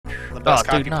The best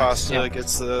copy nice. pasta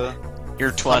gets the...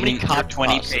 Your 20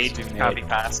 pastas page do you copy need?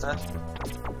 pasta.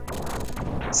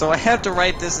 So I have to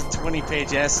write this a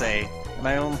 20-page essay, and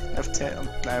I only have 10.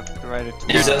 I have to write it.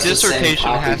 Your Just the same dissertation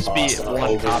copy has to be pasta one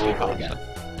over copy and over pasta. again.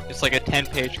 It's like a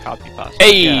 10-page copy pasta.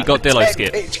 Hey, Yeah. got Dillo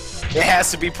skip. It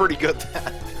has to be pretty good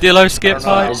then. Dillo skip I don't know.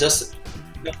 fight. Is this?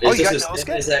 Oh, Is you this got as those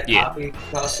as that Yeah. copy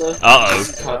pasta? Uh-oh.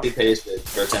 Copy pasted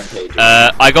for 10 pages.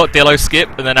 I got Dillo skip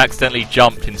and then accidentally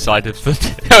jumped inside of the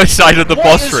inside of the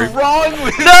boss room. wrong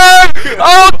with No!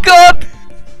 Oh god!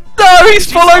 No, he's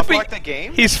Did you followed me. select the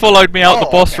game? He's followed me out the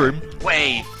Oh, boss okay. room.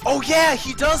 Wait! Oh yeah,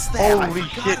 he does that. I Holy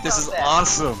forgot shit, this about is that.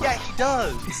 awesome! Yeah, he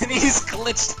does. And he's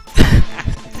glitched.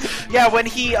 Yeah, when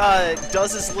he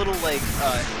does his little like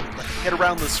hit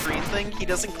around the screen thing, he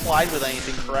doesn't collide with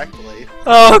anything correctly.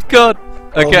 Oh god.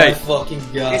 Oh Okay. my fucking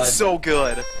god. It's so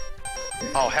good.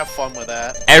 Oh, have fun with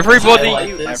that. Everybody, I like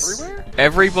You this. everywhere?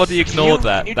 everybody ignored Can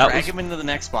that. you That drag was him into the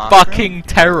next boss? fucking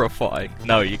terrifying.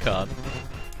 No, you can't.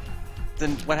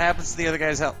 Then what happens to the other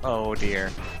guy's health? Oh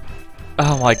dear.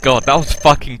 Oh my god, that was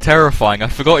fucking terrifying. I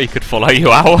forgot he could follow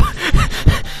you out.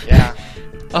 Yeah.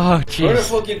 Oh Where the jeez.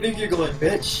 fuck you think you're going,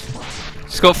 bitch?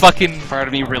 Just got fucking. Part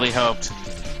of me really hoped.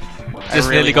 Just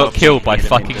nearly got killed by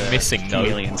fucking missing no no.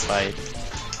 aliens fight.